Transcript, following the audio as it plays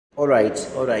Alright.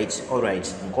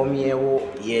 Nkomyewo,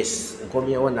 yes,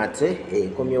 nkomyewo nate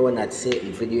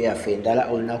mu video yaffe endala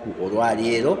olunaku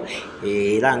olwaleero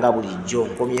era nga bulijjo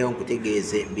nkomyewo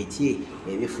nkutegeeze biki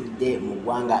ebifudde mu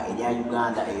ggwanga erya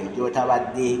Uganda eyo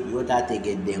gy'otabadde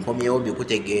gy'otaategedde nkomyewo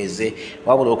bikutegeeze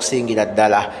wabula okusingira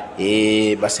ddala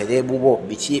basereebu bo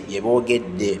biki bye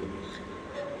boogedde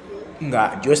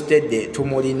nga gy'ositedde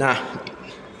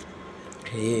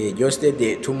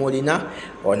tumulina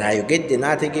ono ayogedde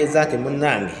n'ategeeza nti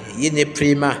munnange ye ne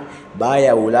Prima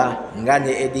baayawula nga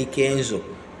ne Eddie Kenzo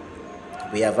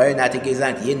bwe yavaayo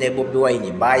n'ategeeza nti ye ne Bobi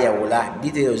Wine baayawula.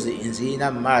 Details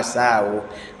nzirina mu maaso awo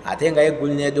ate nga ye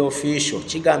Gulned official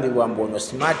kigambibwa mbu ono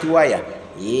smart wire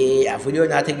avuddeyo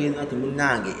n'ategeeza nti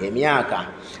munnange emyaka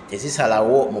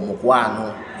tezisalawo mu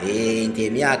mukwano nti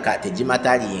emyaka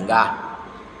tegimatalinga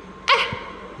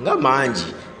nga mangi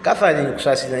Catherine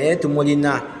kusasira naye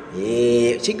tumulina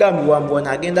kigambibwa mbu ono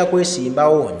agenda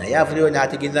kwesimbawo naye avuddeyo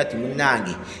n'ategeeza nti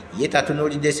munnange ye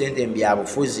tatunuulidde sente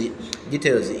mbyabufuzi.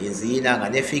 Details nziyina nga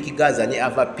ne Fiki Gaza ne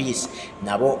Ava Peace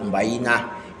nabo mbayina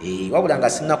wabula nga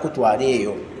sinnakutwala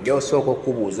eyo gy'osooka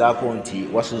okubuuzaako nti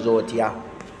wasuze otya.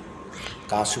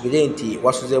 Kansubire nti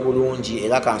wasuze bulungi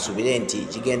era kansubire nti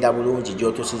kigenda bulungi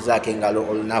gy'otuusizaako engalo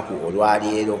olunaku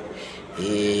olwaleero.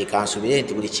 Kansubire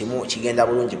nti buli kimu kigenda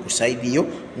bulungi ku saidi yo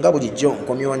nga bulijjo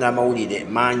nkomyewo n'amawulire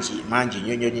mangi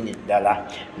nnyo nini ddala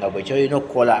nga bwe kyolina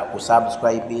okukola ku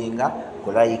subscribinga,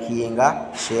 ku likinga,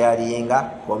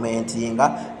 sharinga, commentinga,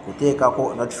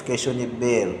 kuteekako notification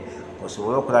bell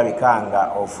osobole okulabika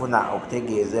nga ofuna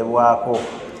okutegeezebwako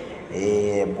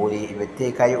buli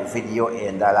beteekayo video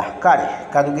endala. Kale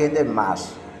katugende mu maaso.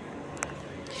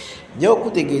 Nyo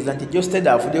okutegeeza nti Josted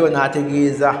avuddeyo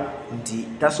n'ategeeza nti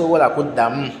tasobola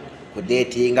kuddamu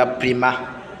kudeetinga Prima,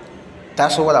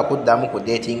 tasobola kuddamu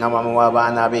kudeetinga mama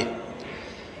w'abaana be.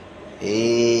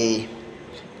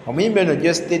 Omuyimbi ono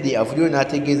Josted avuddeyo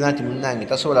n'ategeeza nti munnange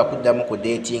tasobola kuddamu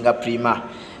kudeetinga Prima.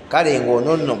 Kale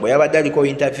ng'ono bwe yabadde aliko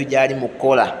interview gy'ali mu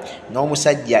kukola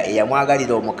n'omusajja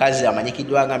eyamwagalira omukazi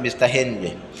amanyikiddwa nga Mr.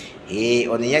 Henry,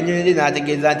 ono yannyonnyodde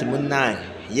n'ategeeza nti munnange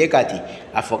ye kati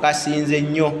afokasinze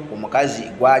nnyo omukazi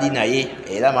gwali naye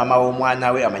era maama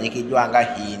w'omwana we amanyikiddwa nga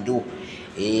Hindu.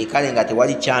 Kale nga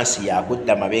tewali chance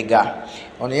yakudda mabega.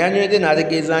 Ono yannyonnyodde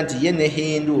n'ategeeza nti ye ne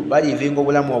Hindu balivinga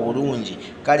obulamu obulungi,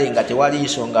 kale nga tewali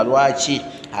nsonga lwaki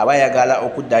aba ayagala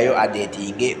okuddayo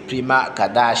adeetinge Prima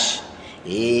Kadash.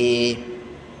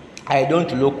 I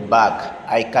don't look back.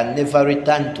 I can never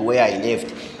return to where I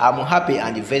left. I'm happy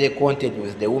and very content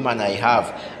with the woman I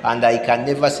have, and I can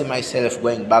never see myself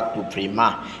going back to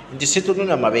Prima. Nti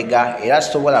situnula mabega era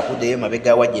sobola kuddayo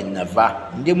mabega wa gye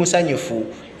nava. Ndi musanyufu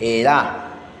era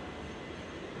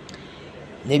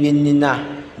ne bye nnina,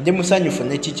 ndi musanyufu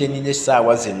n'eki kye nnina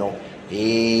essaawa zino.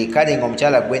 Kale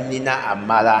ng'omukyala gwe nnina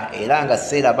amala era nga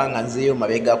sseeraba nga nzeeyo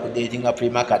mabega kudeetinga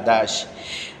Prima Kadash.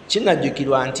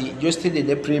 Kinajjukirwa nti Josted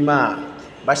ne Prima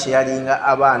basharinga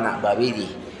abaana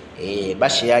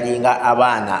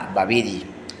babiri.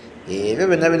 Ebyo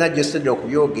byonna Josted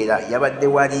okubyogera yabadde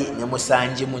wali ne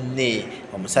musanji munne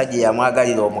omusajja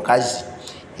yamwagalira omukazi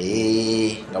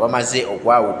nga bamaze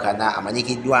okwawukana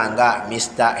amanyikiddwa nga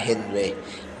Mr.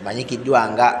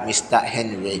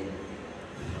 Henry.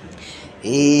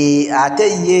 Ate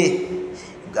ye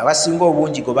abasinga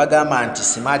obungi gwe bagamba nti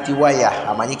smart wire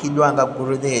amanyikiddwa nga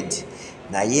Gulned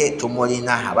naye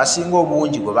tumulina. Abasinga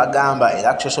obungi gwe bagamba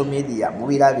era ku social media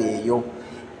mubiraba eyo.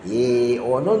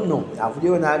 Ono nno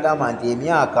avuddeyo n'agamba nti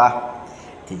emyaka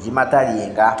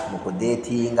tegimatalinga mu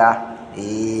kudeetinga.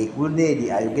 Gulned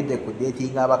ayogedde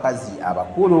kudeetinga abakazi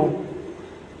abakulu.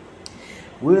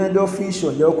 Gulned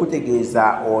official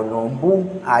n'okutegeeza ono mbu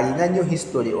alina nnyo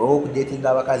history olw'okudeetinga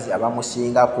abakazi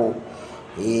abamusingako.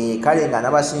 Kale nga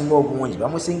n'abasinga obungi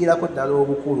bamusingirako ddala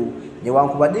obukulu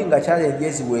newankubadde nga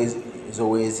challenges ezo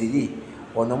weeziri,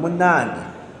 ono munnange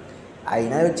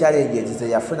alinayo challenges ze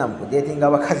yafuna mu kudeetinga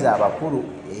abakazi abakulu.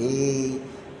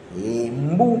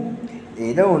 Mbu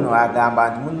era ono agamba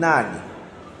nti munnange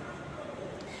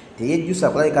teyejjusa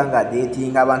kulabika nga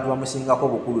adeetinga abantu bamusingako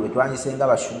obukulu betwanyisenga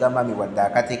bashuga mami wadde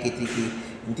akateketiki,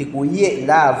 nti ku ye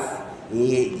love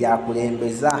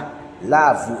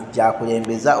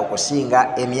gyakulembeza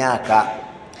okusinga emyaka.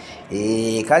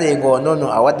 Kale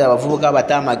ng'onono awadde abavubuka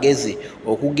abato amagezi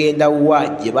okugenda wa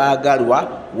gye baagalwa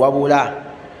wabula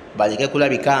baleke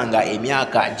kulabika nga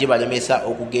emyaka gibalemesa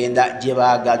okugenda gye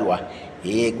baagalwa.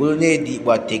 Gulned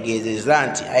bwategeezezza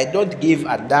nti I don't give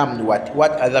a damn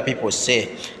what other people say.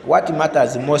 What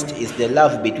matters most is the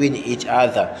love between each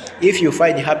other. If you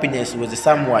find happiness with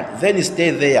someone, then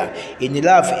stay there. In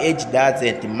love, age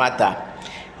doesn't matter.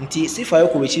 nti sifayo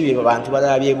ku bikibi abantu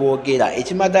balala bye boogera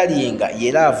ekimadalinga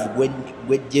ye laavu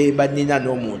gwe mba nnina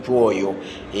n'omuntu oyo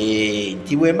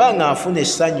nti bwe mba nga nfuna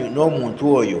essanyu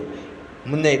n'omuntu oyo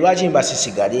munne lwaki mba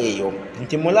sisigale eyo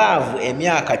nti mulaavu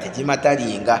emyaka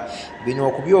tegimatalinga bino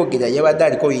okubyogera yabadde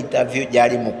aliko interview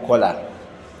gyali mu kukola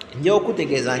nja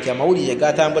okutegeeza nti amawulire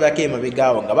gatambulako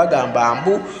emabegaawo nga bagamba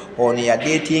mbu ono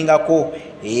yadeetingako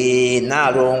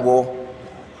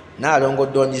Naalongo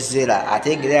Donizera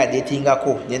ate ngera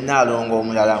yadeetingako ne Naalongo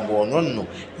omulala ng'ono nno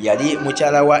yali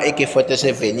mukyala wa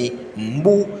AK47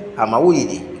 mbu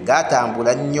amawulire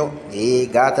gatambula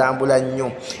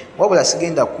nnyo wabula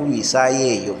sigenda kukulwisaayo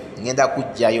eyo ngenda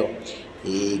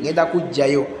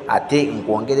kujjayo ate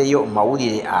nkwongereyo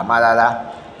mawulire amalala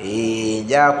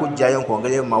nja kujjayo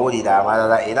nkwongereyo mawulire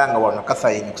amalala era nga wano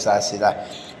Catherine Kusasira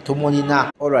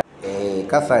tumulina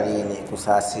Catherine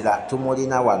Kusasira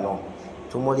tumulina wano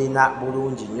tumulina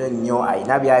bulungi nnyo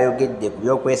alina byayogedde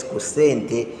ku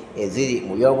sente eziri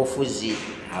mu byobufuzi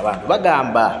abantu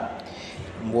bagamba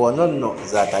ono nno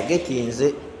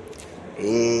zatagetinze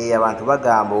abantu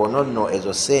bagamba ono nno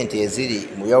ezo sente eziri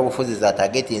mu byobufuzi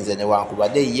zatagetinze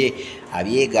newankubadde ye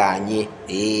abyegaanye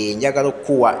njagala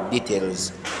okuwa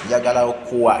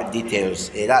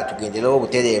details era tugenderewo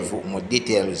obutereevu mu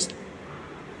details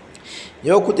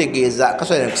Yokutegeeza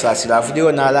Catherine Kusasira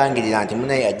avuddeyo n'alangirira nti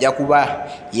munaye ajja kuba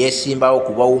yeesimbawo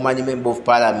kuba woman member of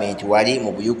parliament wali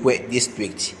mu Buyukwe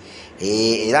district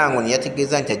era ngo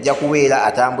yategeeza nti ajja kubeera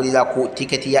atambulira ku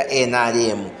tiketi ya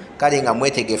NRM kale nga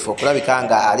mwetegefu okulabika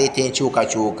nga aleeta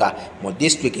enkyukakyuka mu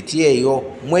disitulikiti eyo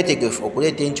mu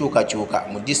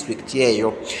disitulikiti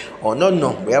eyo ono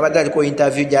nno bwe yabadde aliko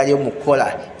interview gy'ali mu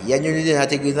kukola yannyonnyodde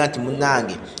n'ategeeza nti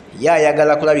munnange ye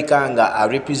ayagala kulabika nga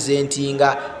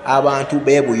arepresentinga abantu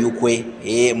b'e Buyukwe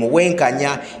mu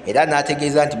bwenkanya era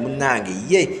n'ategeeza nti munnange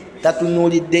ye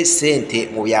tatunuulidde ssente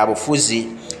mu byabufuzi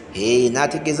I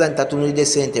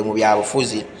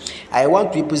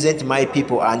want to represent my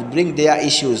people and bring their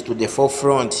issues to the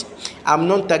forefront. I'm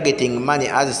not targeting money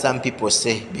as some people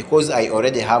say because I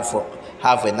already have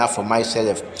enough for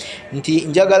myself. Nti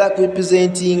njagala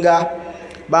kurepresentinga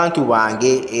bantu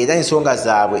bange era ensonga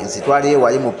zaabwe nzitwale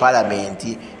wali mu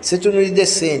parliament situnulidde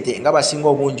ssente nga basinga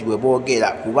obungi bwe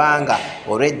boogera kubanga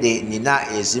already nina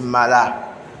ezimala.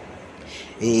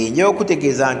 Nja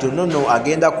okutegeeza nti nno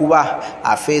agenda kuba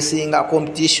afeesinga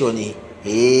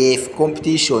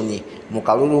competition mu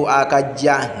kalulu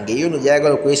akajja ng'eyo nno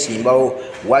gyayagala okwesimbawo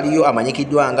waliyo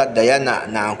amanyikiddwa nga Diana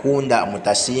Nankunda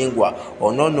Mutasingwa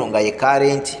ono nno nga ye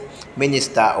current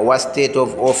minister wa state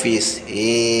of office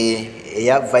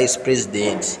eya vice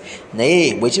president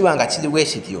naye bwe kiba nga kiri bwe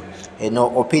kityo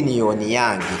eno opinion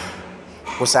yange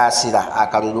Kusasira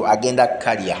akalulu agenda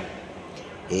kalya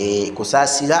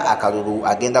Kusasira akalulu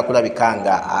agenda kulabika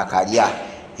nga akalya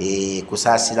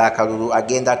Kusasira akalulu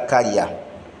agenda kalya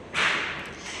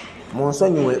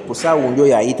munsonyiwe kusawunjo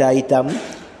yayitaayitamu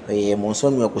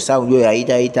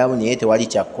naye tewali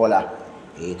kyakkola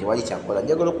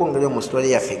njagala okwongera mu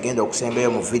story yaffe egenda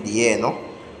okusembayo mu vidiyo eno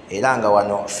era nga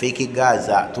wano Fiki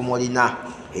Gaza tumulina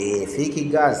Fiki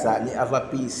Gaza ne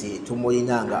Avapeace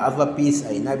tumulina nga Avapeace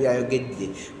alina byayogedde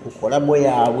ku kolabo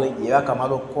yaabwe gye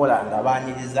bakamala okukola nga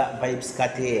baaniriza Vybz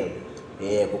Kartel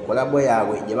ku kolabo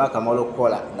yaabwe gye bakamala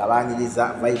okukola nga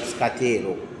baaniriza Vybz Kartel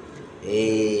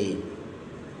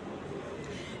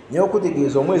naye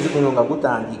okutegeeza omwezi guno nga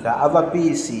gutandika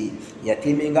Avapeace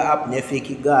yatiminga up ne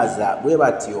Fiki Gaza bwe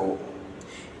batyo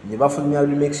ne bafulumya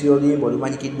remix y'oluyimba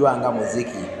olumanyikiddwa nga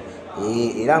muziki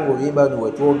era ng'oluyimba luno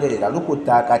wetwogerera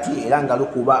lukutta akati era nga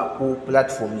lukuba ku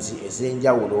platforms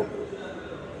ez'enjawulo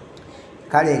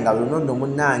kale nga luno nno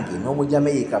munnange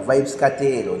n'omujamaica Vybz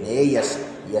Kartel naye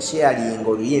yasharinga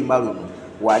oluyimba luno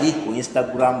wali ku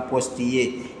Instagram post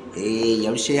ye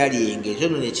yalusharinga ekyo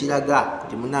nno ne kiraga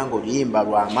nti munnange oluyimba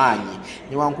lw'amaanyi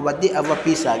newankubadde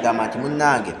Avapeace agamba nti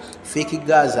munnange Fiki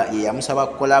Gaza ye yamusaba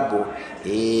kolabo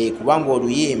kubanga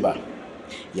oluyimba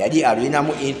yali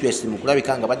alinamu interest mu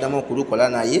kulabika nga baddamu okulukola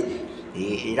naye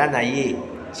era naye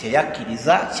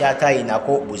kyeyakkiriza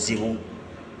kyatayinako buzibu.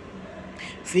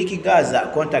 Fiki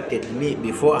Gaza contacted me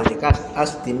before and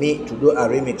asked me to do a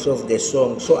remix of the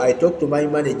song, so I talked to my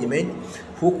management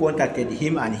who contacted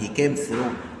him and he came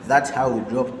through. That's how we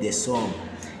dropped the song.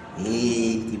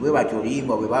 Bwe batyo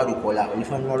oluyimba bwe balukola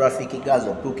oluvannyuma lwa Fiki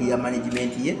Gaza okutuukirira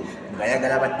management ye nga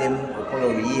ayagala baddemu okukola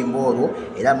oluyimba olwo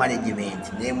era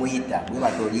management n'emuyita bwe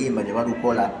batyo oluyimba ne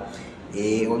balukola.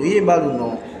 Oluyimba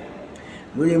luno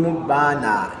lulimu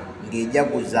baana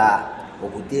ng'ejaguza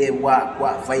okuteebwa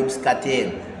kwa Vybz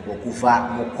Kartel okuva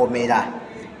mu komera.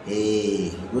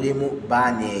 Lulimu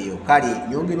baana eyo kale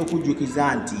nyongera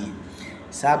okujjukiza nti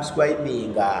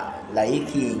subscribinga,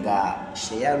 likinga,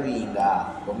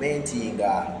 sharinga,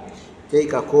 commentinga,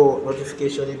 teekako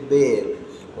notification bell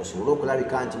osobole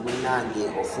okulabika nti munnange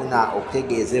ofuna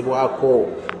okutegeezebwako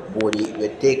buli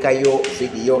lweteekayo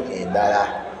vidiyo endala.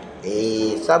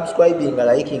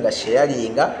 Subscribinga, likinga,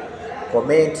 sharinga,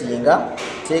 commentinga,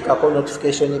 teekako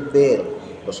notification bell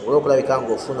osobole okulabika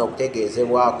ng'ofuna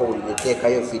okutegeezebwako buli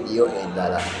lweteekayo vidiyo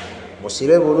endala.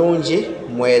 Musibe bulungi,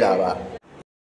 mweraba.